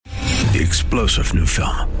The explosive new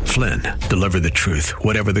film, Flynn, deliver the truth,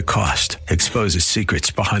 whatever the cost, exposes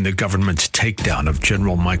secrets behind the government's takedown of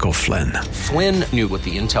General Michael Flynn. Flynn knew what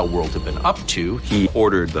the intel world had been up to. He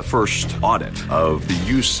ordered the first audit of the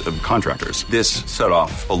use of contractors. This set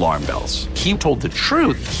off alarm bells. He told the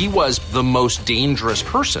truth. He was the most dangerous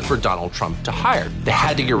person for Donald Trump to hire. They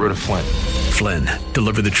had to get rid of Flynn. Flynn,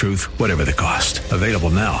 deliver the truth, whatever the cost. Available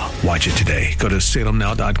now. Watch it today. Go to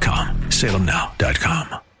salemnow.com.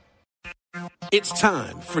 salemnow.com. It's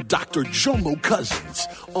time for Dr. Jomo Cousins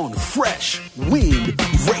on Fresh Wind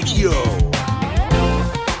Radio.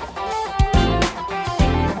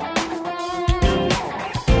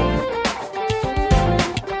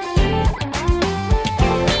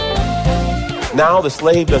 Now the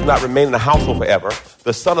slave does not remain in the household forever.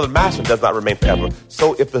 The son of the master does not remain forever.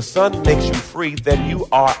 So if the son makes you free, then you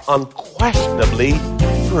are unquestionably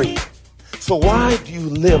free. So why do you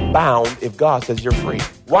live bound if God says you're free?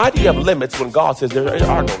 Why do you have limits when God says there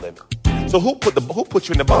are no limits? So who put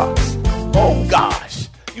you in the box? Oh gosh,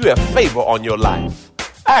 you have favor on your life.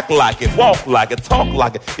 Act like it, walk like it, talk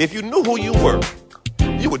like it. If you knew who you were,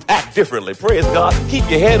 you would act differently. Praise God. Keep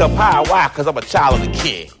your head up high. Why? Because I'm a child of the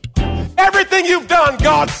King. Everything you've done,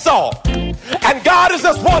 God saw. And God is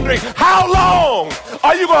just wondering, how long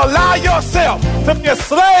are you going to allow yourself to be a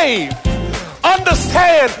slave?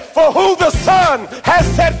 Understand, for who the Son has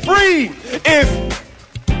set free is.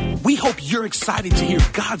 We hope you're excited to hear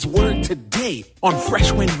God's word today on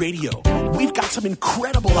Fresh Wind Radio. We've got some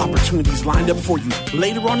incredible opportunities lined up for you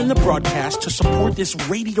later on in the broadcast to support this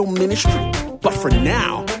radio ministry. But for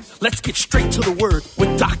now, let's get straight to the word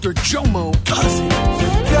with Dr. Jomo Cousins.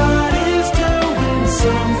 God is doing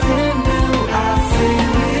something new. I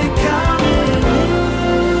feel it coming.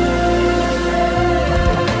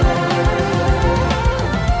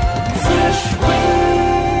 Fresh Wind.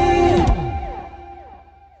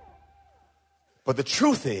 But the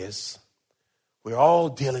truth is, we're all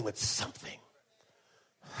dealing with something.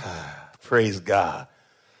 Praise God.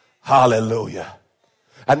 Hallelujah.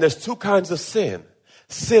 And there's two kinds of sin.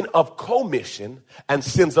 Sin of commission and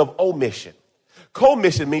sins of omission.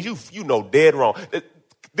 Commission means you know dead wrong.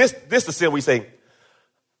 This is the sin we say,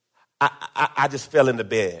 I just fell into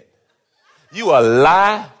bed. You a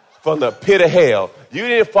lie from the pit of hell. You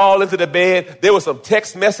didn't fall into the bed. There were some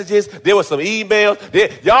text messages. There were some emails.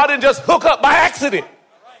 Y'all didn't just hook up by accident.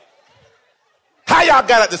 How y'all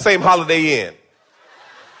got at the same Holiday Inn?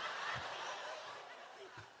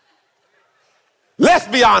 Let's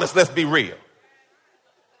be honest. Let's be real.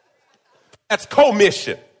 That's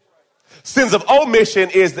commission. Sins of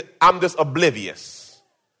omission is I'm just oblivious.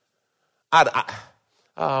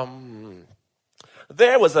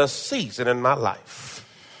 There was a season in my life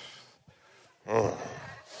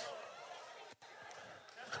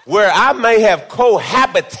where I may have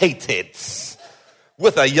cohabitated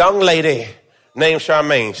with a young lady named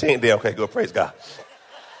Charmaine. She ain't there. Okay, good. Praise God.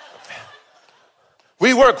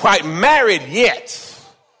 We weren't quite married yet.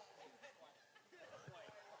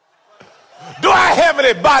 Do I have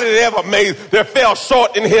anybody that ever that fell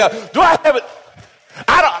short in here? Do I have it?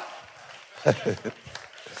 I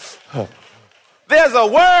don't. There's a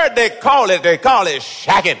word they call it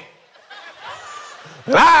shacking.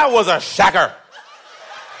 And I was a shacker.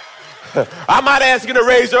 I might ask you to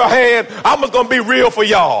raise your hand. I'm just going to be real for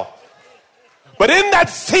y'all. But in that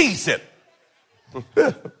season,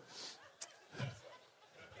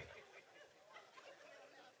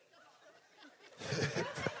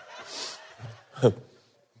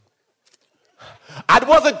 I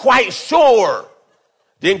wasn't quite sure.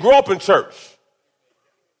 Didn't grow up in church.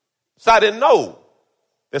 So I didn't know.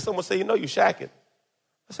 Then someone said, you shacking.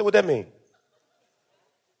 I said, what that mean?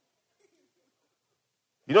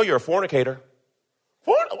 You know you're a fornicator.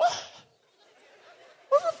 What?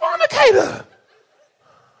 What's a fornicator?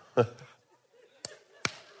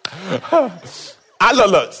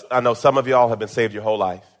 I know some of y'all have been saved your whole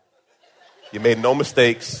life. You made no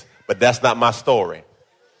mistakes, but that's not my story.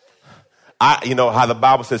 You know how the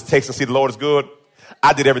Bible says, taste and see the Lord is good?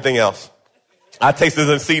 I did everything else. I tasted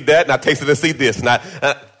and see that, and I tasted and see this.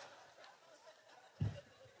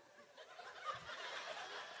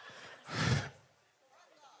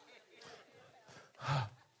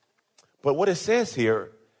 But what it says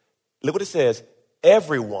here, look what it says,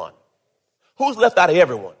 everyone. Who's left out of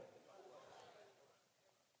everyone?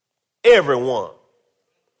 Everyone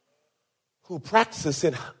who practices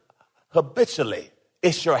sin habitually.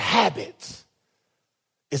 It's your habits,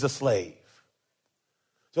 is a slave.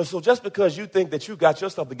 So just because you think that you got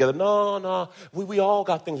yourself together, no, we all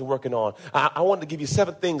got things we're working on. I wanted to give you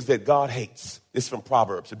 7 things that God hates. This is from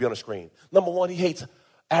Proverbs. It'll be on the screen. Number 1, he hates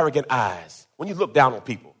arrogant eyes. When you look down on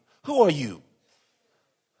people. Who are you?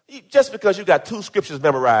 Just because you got 2 scriptures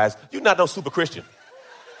memorized, you're not no super Christian.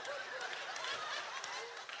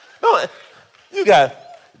 No, you got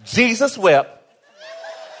Jesus wept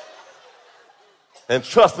and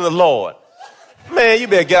trust in the Lord. Man, you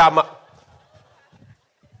better get out of my...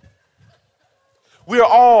 We're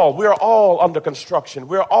all under construction.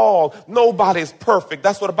 Nobody's perfect.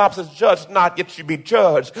 That's what the Bible says, judge not, yet you be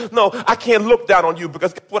judged. No, I can't look down on you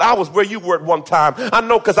because I was where you were at one time. I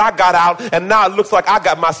know because I got out and now it looks like I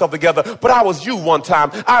got myself together, but I was you one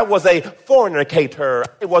time. I was a fornicator.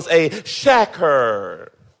 I was a shacker.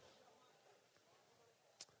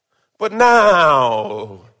 But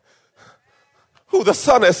now, who the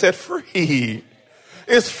Son has set free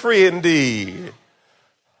is free indeed.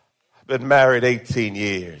 Been married 18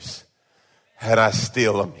 years, and I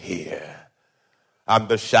still am here. I'm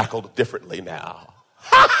just shackled differently now.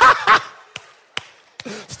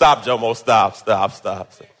 Stop, Jomo, stop.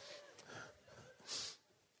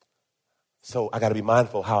 So I got to be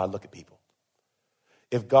mindful how I look at people.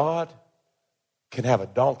 If God can have a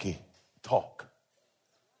donkey talk,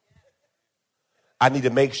 I need to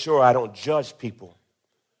make sure I don't judge people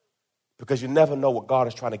because you never know what God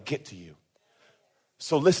is trying to get to you.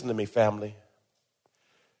 So listen to me, family.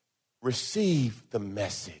 Receive the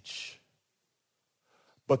message,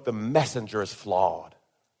 but the messenger is flawed.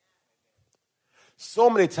 So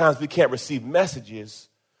many times we can't receive messages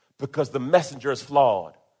because the messenger is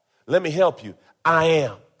flawed. Let me help you. I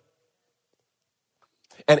am.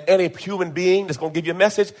 And any human being that's going to give you a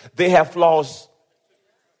message, they have flaws.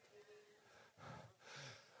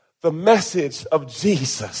 The message of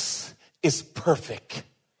Jesus is perfect.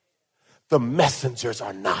 The messengers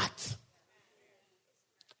are not.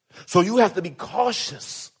 So you have to be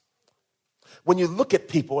cautious when you look at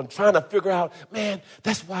people and trying to figure out, man,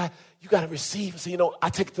 that's why you got to receive. So, I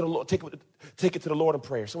take it to the Lord, take it to the Lord in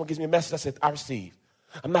prayer. Someone gives me a message, I say, I receive.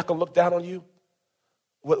 I'm not going to look down on you,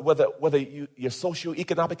 whether your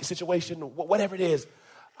socioeconomic situation, whatever it is,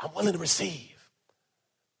 I'm willing to receive.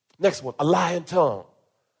 Next one, a lying tongue.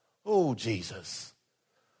 Oh, Jesus,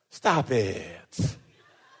 stop it.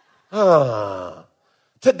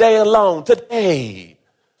 Today alone, today,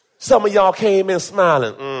 some of y'all came in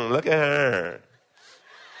smiling. Look at her.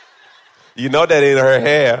 You know that ain't her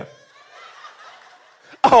hair.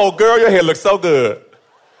 Oh, girl, your hair looks so good.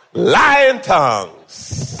 Lying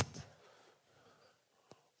tongues.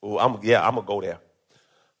 Oh, I'm going to go there.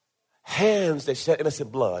 Hands that shed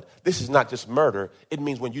innocent blood. This is not just murder. It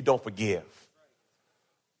means when you don't forgive.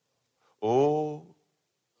 Oh.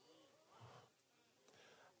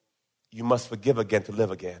 You must forgive again to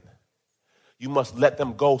live again. You must let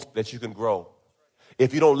them go so that you can grow.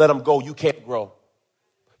 If you don't let them go, you can't grow.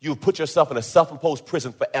 You put yourself in a self-imposed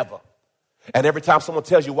prison forever. And every time someone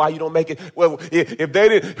tells you why you don't make it, well, if they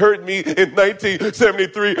didn't hurt me in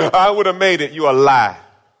 1973, I would have made it. You're a lie.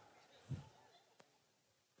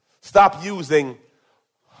 Stop using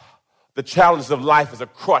the challenges of life as a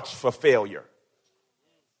crutch for failure.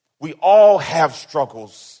 We all have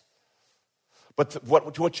struggles. But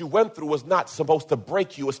what you went through was not supposed to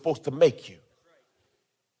break you. It was supposed to make you.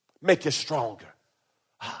 Make you stronger.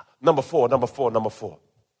 Number four.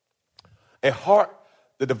 A heart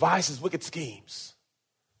that devises wicked schemes.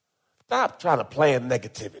 Stop trying to plan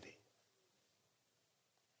negativity.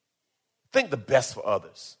 Think the best for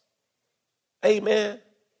others. Amen.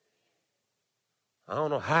 I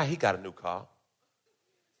don't know how he got a new car.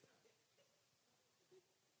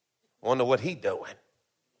 Wonder what he doing.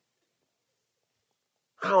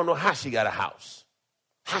 I don't know how she got a house.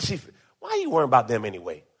 Why are you worrying about them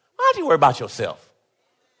anyway? Why don't you worry about yourself?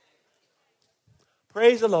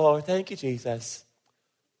 Praise the Lord. Thank you, Jesus.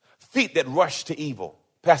 Feet that rush to evil.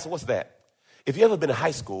 Pastor, what's that? If you ever been in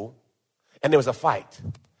high school and there was a fight,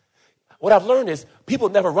 what I've learned is people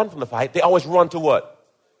never run from the fight. They always run to what?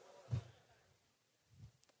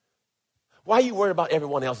 Why are you worried about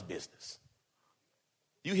everyone else's business?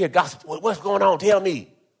 You hear gossip. What's going on? Tell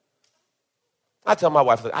me. I tell my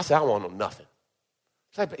wife, I say, I don't want to know nothing.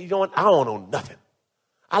 She's like, you know what? I don't want to know nothing.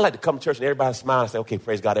 I like to come to church and everybody smile and say, okay,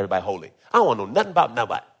 praise God, everybody holy. I don't want to know nothing about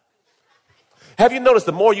nobody. Have you noticed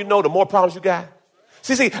the more you know, the more problems you got?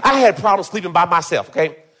 See, I had problems sleeping by myself,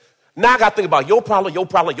 okay? Now I got to think about your problem.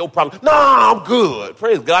 No, I'm good.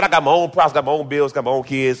 Praise God, I got my own problems, got my own bills, got my own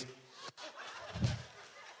kids.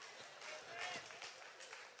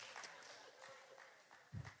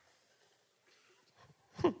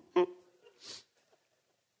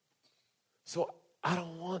 So I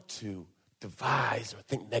don't want to devise or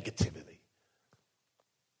think negatively.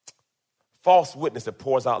 False witness that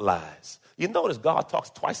pours out lies. You notice God talks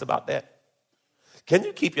twice about that. Can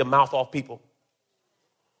you keep your mouth off people?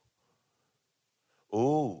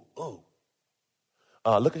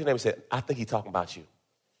 Look at your neighbor and say, I think he's talking about you.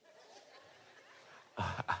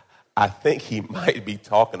 I think he might be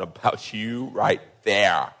talking about you right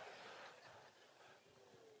there.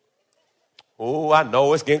 Oh, I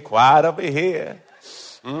know it's getting quiet over here.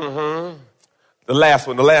 Mm-hmm. The last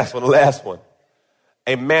one.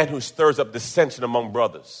 A man who stirs up dissension among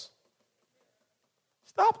brothers.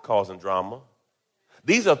 Stop causing drama.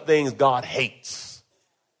 These are things God hates.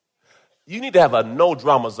 You need to have a no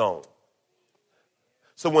drama zone.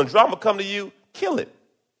 So when drama come to you, kill it.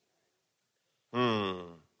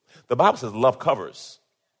 The Bible says love covers.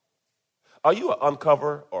 Are you an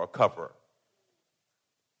uncover or a coverer?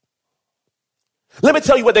 Let me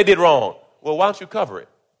tell you what they did wrong. Well, why don't you cover it?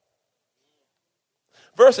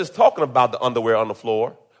 Versus talking about the underwear on the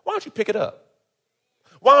floor, why don't you pick it up?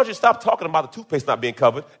 Why don't you stop talking about the toothpaste not being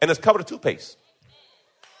covered and just cover the toothpaste?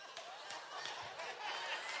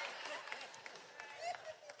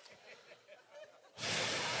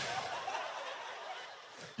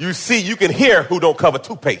 You see, you can hear who don't cover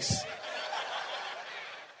toothpaste.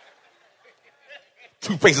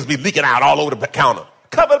 Toothpaste be leaking out all over the counter.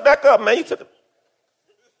 Cover it back up, man. You took it.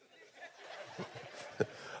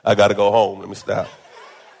 I got to go home. Let me stop.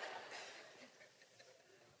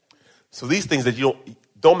 So these things that you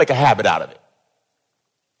don't make a habit out of it.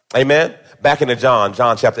 Amen? Back into John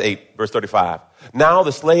chapter 8, verse 35. Now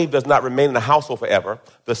the slave does not remain in the household forever.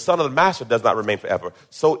 The son of the master does not remain forever.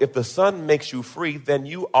 So if the son makes you free, then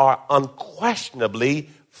you are unquestionably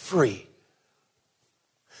free.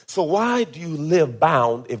 So why do you live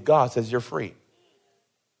bound if God says you're free?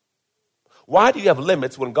 Why do you have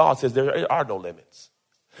limits when God says there are no limits?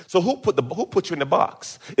 So who put you in the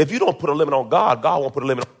box? If you don't put a limit on God, God won't put a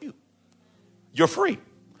limit on you. You're free.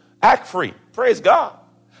 Act free. Praise God.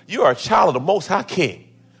 You are a child of the Most High King.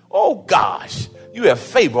 Oh, gosh. You have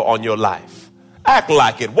favor on your life. Act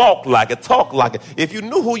like it. Walk like it. Talk like it. If you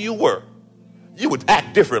knew who you were, you would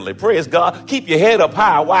act differently. Praise God. Keep your head up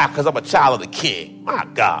high. Why? Because I'm a child of the King. My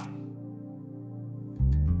God.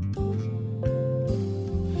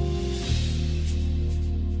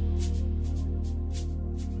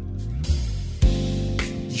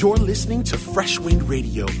 You're listening to Fresh Wind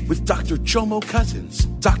Radio with Dr. Jomo Cousins.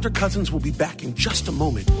 Dr. Cousins will be back in just a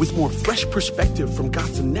moment with more fresh perspective from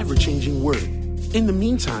God's never-changing word. In the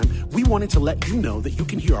meantime, we wanted to let you know that you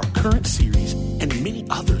can hear our current series and many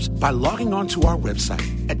others by logging on to our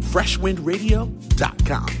website at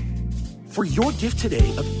freshwindradio.com. For your gift today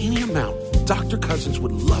of any amount, Dr. Cousins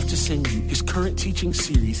would love to send you his current teaching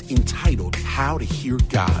series entitled How to Hear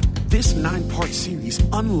God. This 9-part series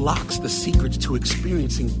unlocks the secrets to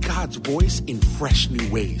experiencing God's voice in fresh new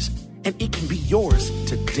ways, and it can be yours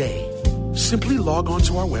today. Simply log on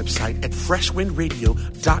to our website at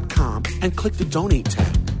freshwindradio.com and click the Donate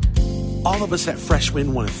tab. All of us at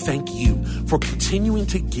Freshwind want to thank you for continuing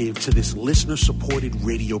to give to this listener-supported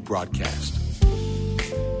radio broadcast.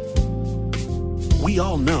 We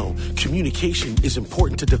all know communication is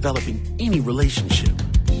important to developing any relationship.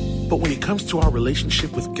 But when it comes to our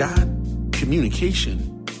relationship with God,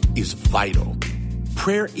 communication is vital.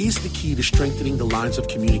 Prayer is the key to strengthening the lines of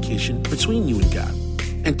communication between you and God.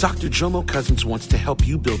 And Dr. Jomo Cousins wants to help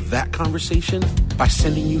you build that conversation by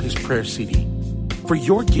sending you his prayer CD. For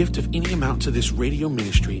your gift of any amount to this radio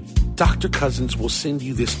ministry, Dr. Cousins will send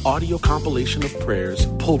you this audio compilation of prayers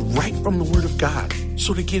pulled right from the Word of God.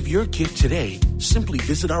 So to give your gift today, simply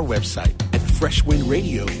visit our website at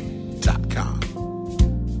freshwindradio.com.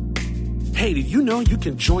 Hey, did you know you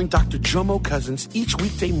can join Dr. Jomo Cousins each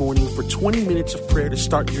weekday morning for 20 minutes of prayer to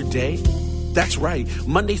start your day? That's right.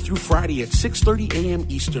 Monday through Friday at 6:30 a.m.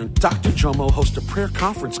 Eastern, Dr. Jomo hosts a prayer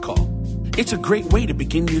conference call. It's a great way to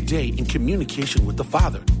begin your day in communication with the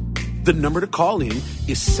Father. The number to call in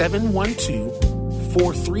is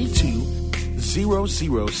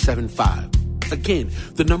 712-432-0075. Again,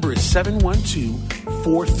 the number is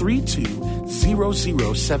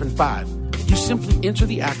 712-432-0075. You simply enter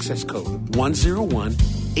the access code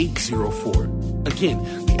 101804. Again,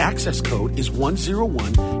 the access code is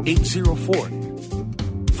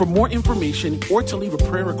 101804. For more information or to leave a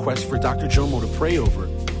prayer request for Dr. Jomo to pray over,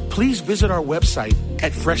 please visit our website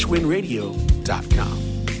at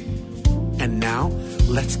freshwindradio.com. And now,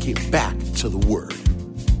 let's get back to the Word.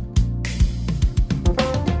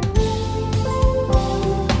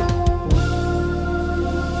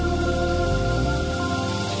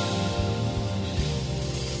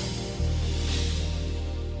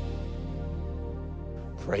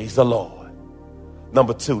 Praise the Lord.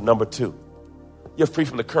 Number two. You're free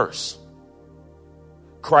from the curse.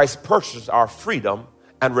 Christ purchased our freedom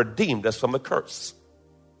and redeemed us from the curse.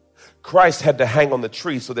 Christ had to hang on the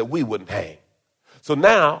tree so that we wouldn't hang. So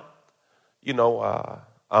now You know,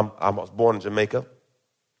 I was born in Jamaica.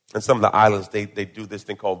 And some of the islands, they do this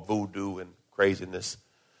thing called voodoo and craziness.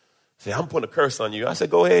 Say, I'm putting a curse on you. I said,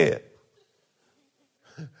 go ahead.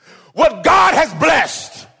 What God has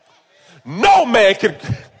blessed, no man can.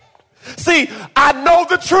 See, I know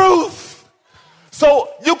the truth. So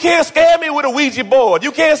you can't scare me with a Ouija board.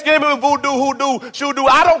 You can't scare me with voodoo, hoodoo, shoodoo.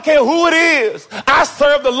 I don't care who it is. I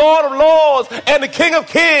serve the Lord of Lords and the King of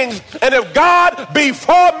Kings. And if God be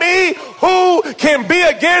for me, who can be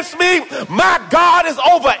against me? My God is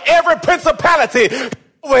over every principality,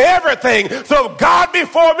 over everything. So if God be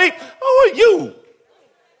for me, who are you?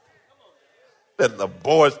 Then the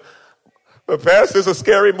boys, the pastor, is a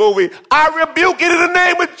scary movie. I rebuke it in the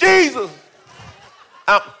name of Jesus.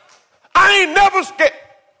 I ain't never scared.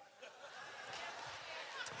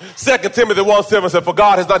 2 Timothy 1:7 said, for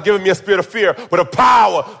God has not given me a spirit of fear, but of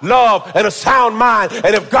power, love, and a sound mind.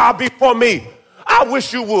 And if God be for me, I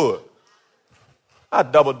wish you would. I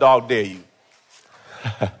double dog dare you.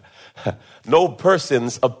 No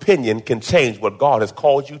person's opinion can change what God has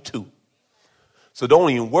called you to. So don't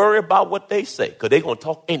even worry about what they say, because they're going to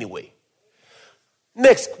talk anyway.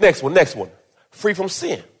 Next one. Free from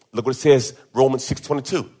sin. Look what it says, Romans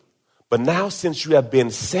 6:22. But now since you have been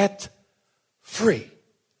set free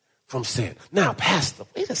from sin. Now, Pastor,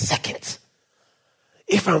 wait a second.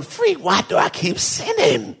 If I'm free, why do I keep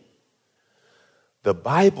sinning? The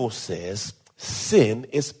Bible says sin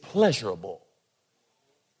is pleasurable.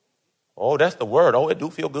 Oh, that's the word. Oh, it do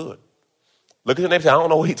feel good. Look at your neighbor and say, I don't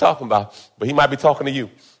know what he's talking about, but he might be talking to you.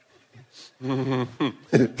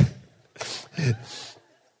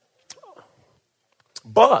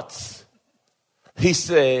 But he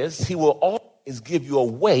says he will always give you a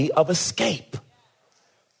way of escape.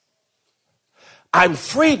 I'm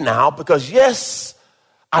free now because, yes,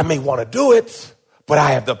 I may want to do it, but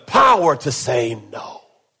I have the power to say no.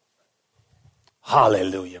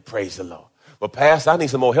 Hallelujah. Praise the Lord. But Pastor, I need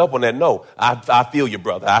some more help on that no. I feel you,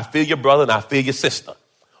 brother. I feel your brother and I feel your sister.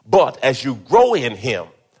 But as you grow in him,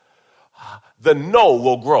 the no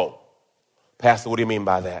will grow. Pastor, what do you mean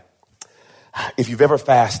by that? If you've ever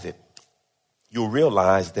fasted, you'll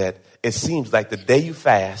realize that it seems like the day you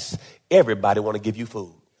fast, everybody want to give you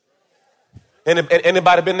food.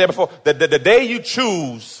 Anybody been there before? The day you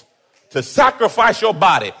choose to sacrifice your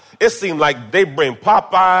body, it seems like they bring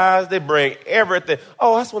Popeyes, they bring everything.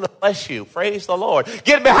 Oh, I just want to bless you. Praise the Lord.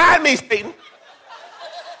 Get behind me, Satan.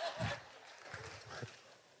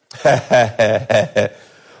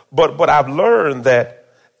 But I've learned that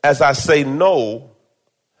as I say no,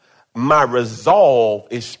 my resolve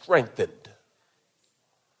is strengthened.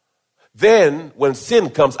 Then when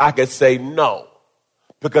sin comes, I can say no.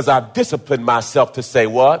 Because I've disciplined myself to say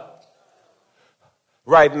what?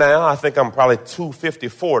 Right now, I think I'm probably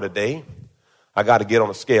 254 today. I got to get on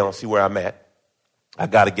a scale and see where I'm at. I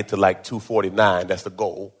got to get to like 249. That's the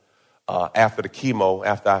goal. After the chemo,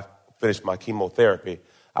 after I finished my chemotherapy,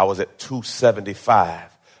 I was at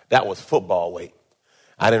 275. That was football weight.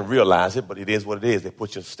 I didn't realize it, but it is what it is. They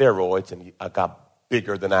put you on steroids, and I got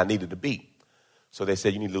bigger than I needed to be. So they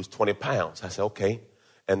said, you need to lose 20 pounds. I said, okay.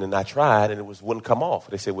 And then I tried, and it wouldn't come off.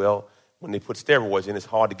 They said, well, when they put steroids in, it's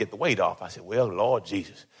hard to get the weight off. I said, well, Lord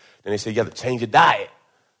Jesus. Then they said, you have to change your diet.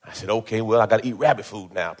 I said, okay, well, I got to eat rabbit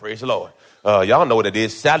food now. Praise the Lord. Y'all know what it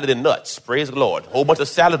is, salad and nuts. Praise the Lord. A whole bunch of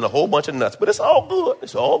salad and a whole bunch of nuts. But it's all good.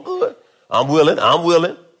 It's all good. I'm willing.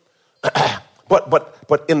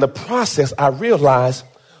 But in the process, I realized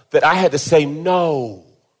that I had to say no.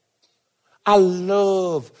 I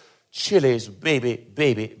love Chili's baby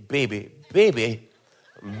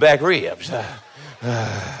back ribs.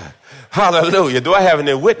 Hallelujah. Do I have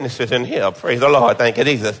any witnesses in here? Praise the Lord. Thank you,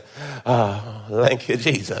 Jesus. Thank you,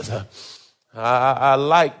 Jesus. I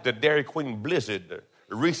like the Dairy Queen Blizzard, the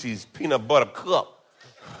Reese's peanut butter cup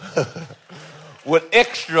with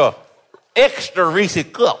extra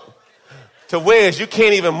Reese's cup to where you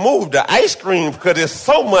can't even move the ice cream because there's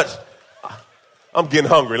so much. I'm getting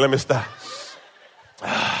hungry. Let me stop.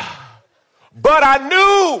 But I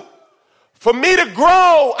knew for me to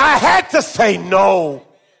grow, I had to say no.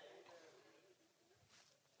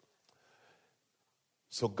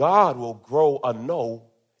 So God will grow a no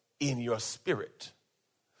in your spirit.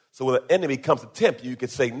 So when the enemy comes to tempt you, you can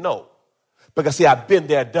say no. Because see, I've been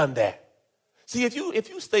there, done that. See, if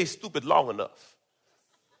you stay stupid long enough,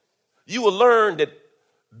 you will learn that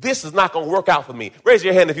this is not going to work out for me. Raise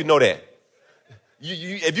your hand if you know that.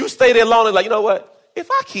 If you stay there long enough, like, you know what? If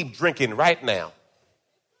I keep drinking right now,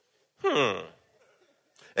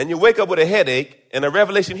 and you wake up with a headache and a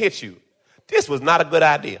revelation hits you, this was not a good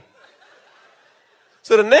idea.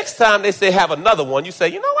 So the next time they say have another one, you say,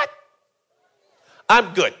 you know what?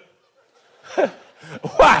 I'm good.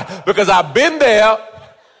 Why? Because I've been there.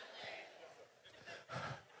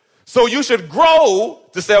 So you should grow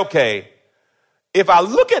to say, okay, if I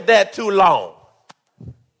look at that too long,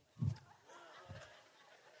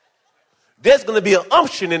 there's going to be an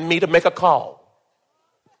unction in me to make a call.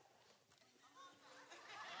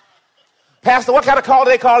 Pastor, what kind of call do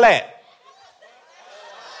they call that?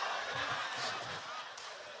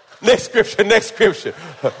 Next scripture.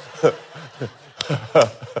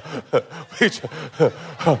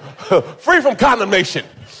 Free from condemnation.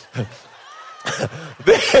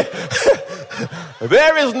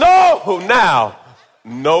 There is no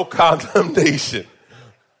condemnation.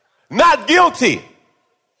 Not guilty.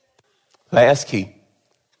 Last key,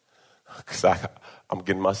 because I'm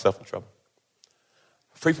getting myself in trouble.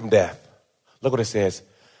 Free from death. Look what it says.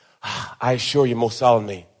 I assure you most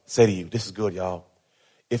solemnly, say to you, this is good, y'all.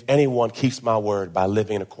 If anyone keeps my word by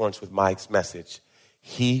living in accordance with Mike's message,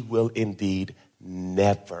 he will indeed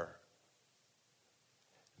never,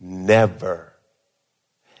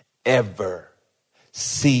 ever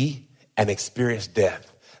see and experience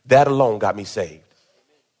death. That alone got me saved.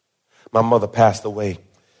 My mother passed away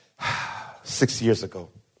 6 years ago.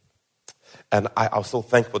 And I was so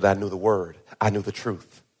thankful that I knew the word. I knew the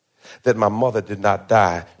truth. That my mother did not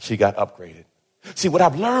die. She got upgraded. See, what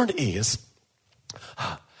I've learned is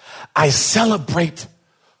I celebrate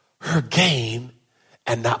her gain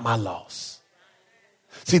and not my loss.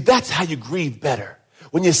 See, that's how you grieve better.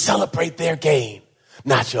 When you celebrate their gain,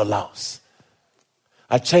 not your loss.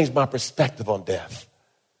 I changed my perspective on death.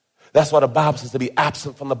 That's why the Bible says to be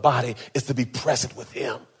absent from the body is to be present with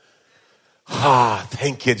him.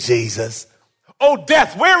 Thank you, Jesus. Oh,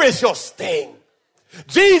 death, where is your sting?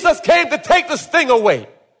 Jesus came to take the sting away.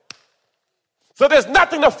 So there's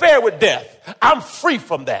nothing unfair with death. I'm free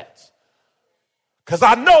from that. Because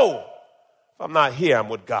I know if I'm not here, I'm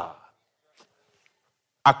with God.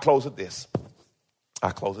 I close with this.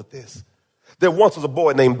 There once was a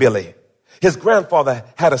boy named Billy. His grandfather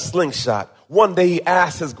had a slingshot. One day he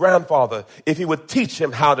asked his grandfather if he would teach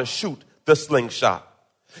him how to shoot the slingshot.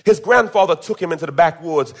 His grandfather took him into the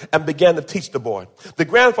backwoods and began to teach the boy. The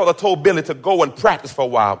grandfather told Billy to go and practice for a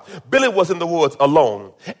while. Billy was in the woods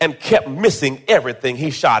alone and kept missing everything he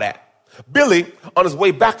shot at. Billy, on his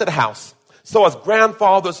way back to the house, saw his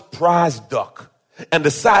grandfather's prize duck and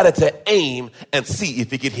decided to aim and see if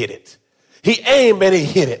he could hit it. He aimed and he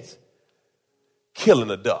hit it, killing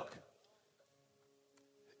the duck.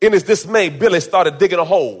 In his dismay, Billy started digging a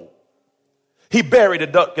hole. He buried the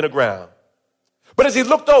duck in the ground. But as he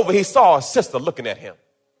looked over, he saw his sister looking at him.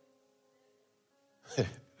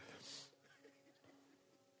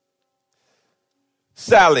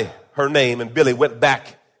 Sally, her name, and Billy went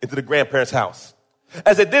back into the grandparents' house.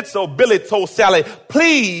 As they did so, Billy told Sally,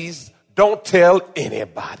 please don't tell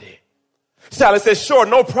anybody. Sally said, sure,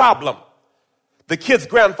 no problem. The kid's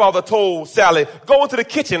grandfather told Sally, go into the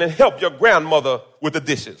kitchen and help your grandmother with the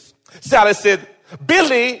dishes. Sally said,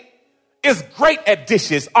 Billy is great at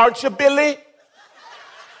dishes, aren't you, Billy?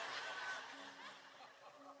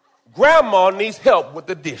 Grandma needs help with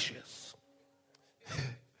the dishes.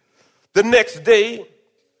 The next day,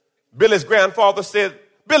 Billy's grandfather said,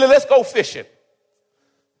 Billy, let's go fishing.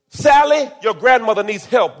 Sally, your grandmother needs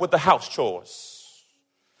help with the house chores.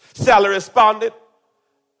 Sally responded,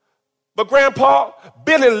 but Grandpa,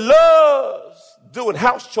 Billy loves doing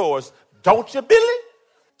house chores, don't you, Billy?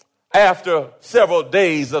 After several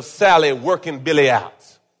days of Sally working Billy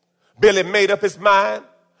out, Billy made up his mind,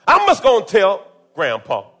 I'm just going to tell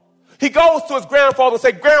Grandpa. He goes to his grandfather and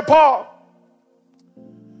says, Grandpa,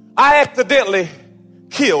 I accidentally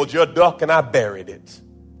killed your duck and I buried it.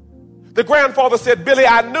 The grandfather said, Billy,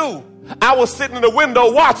 I knew. I was sitting in the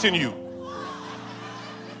window watching you.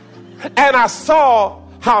 And I saw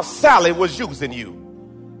how Sally was using you.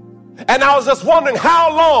 And I was just wondering,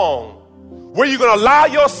 how long were you going to allow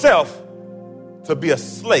yourself to be a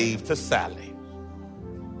slave to Sally?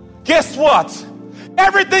 Guess what?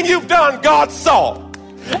 Everything you've done, God saw.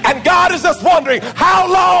 And God is just wondering, how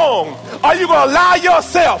long are you going to allow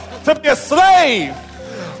yourself to be a slave?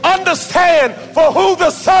 Understand, for who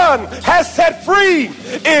the Son has set free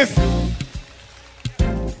is...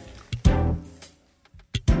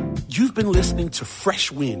 You've been listening to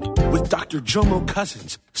Fresh Wind with Dr. Jomo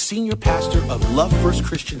Cousins, Senior Pastor of Love First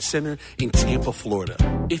Christian Center in Tampa, Florida.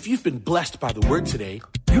 If you've been blessed by the word today,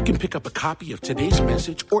 you can pick up a copy of today's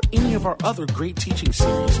message or any of our other great teaching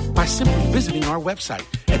series by simply visiting our website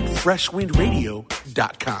at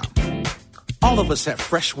freshwindradio.com. All of us at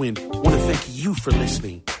Fresh Wind want to thank you for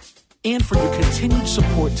listening and for your continued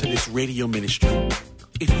support to this radio ministry.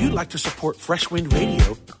 If you'd like to support Fresh Wind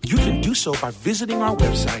Radio, you can do so by visiting our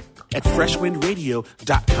website at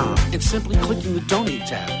freshwindradio.com and simply clicking the Donate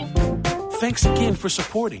tab. Thanks again for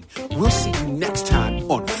supporting. We'll see you next time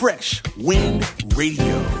on Fresh Wind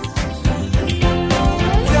Radio. God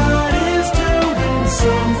is doing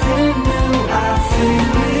something new. I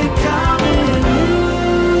feel it coming.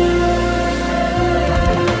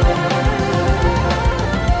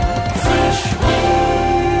 Fresh Wind.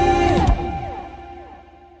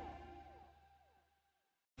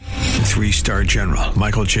 3-star General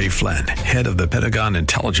Michael J. Flynn, head of the Pentagon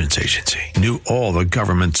Intelligence Agency, knew all the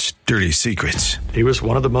government's dirty secrets. He was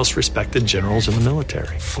one of the most respected generals in the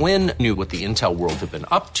military. Flynn knew what the intel world had been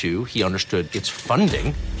up to. He understood its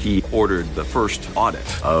funding. He ordered the first audit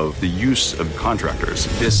of the use of contractors.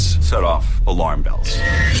 This set off alarm bells.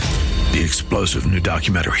 The explosive new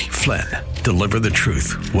documentary, Flynn, Deliver the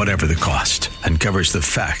Truth, Whatever the Cost, uncovers the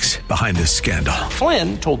facts behind this scandal.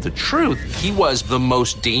 Flynn told the truth. He was the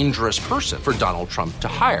most dangerous person for Donald Trump to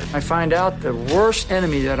hire. I find out the worst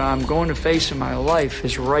enemy that I'm going to face in my life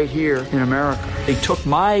is right here in America. They took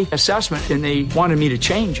my assessment and they wanted me to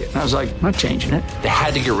change it. And I was like, I'm not changing it. They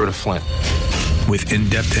had to get rid of Flynn. With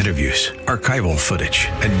in-depth interviews, archival footage,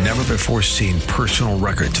 and never-before-seen personal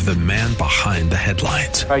records of the man behind the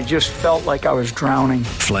headlines. I just felt like I was drowning.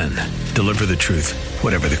 Flynn, Deliver the Truth,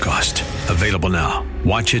 Whatever the Cost. Available now.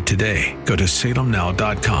 Watch it today. Go to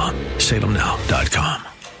salemnow.com. salemnow.com.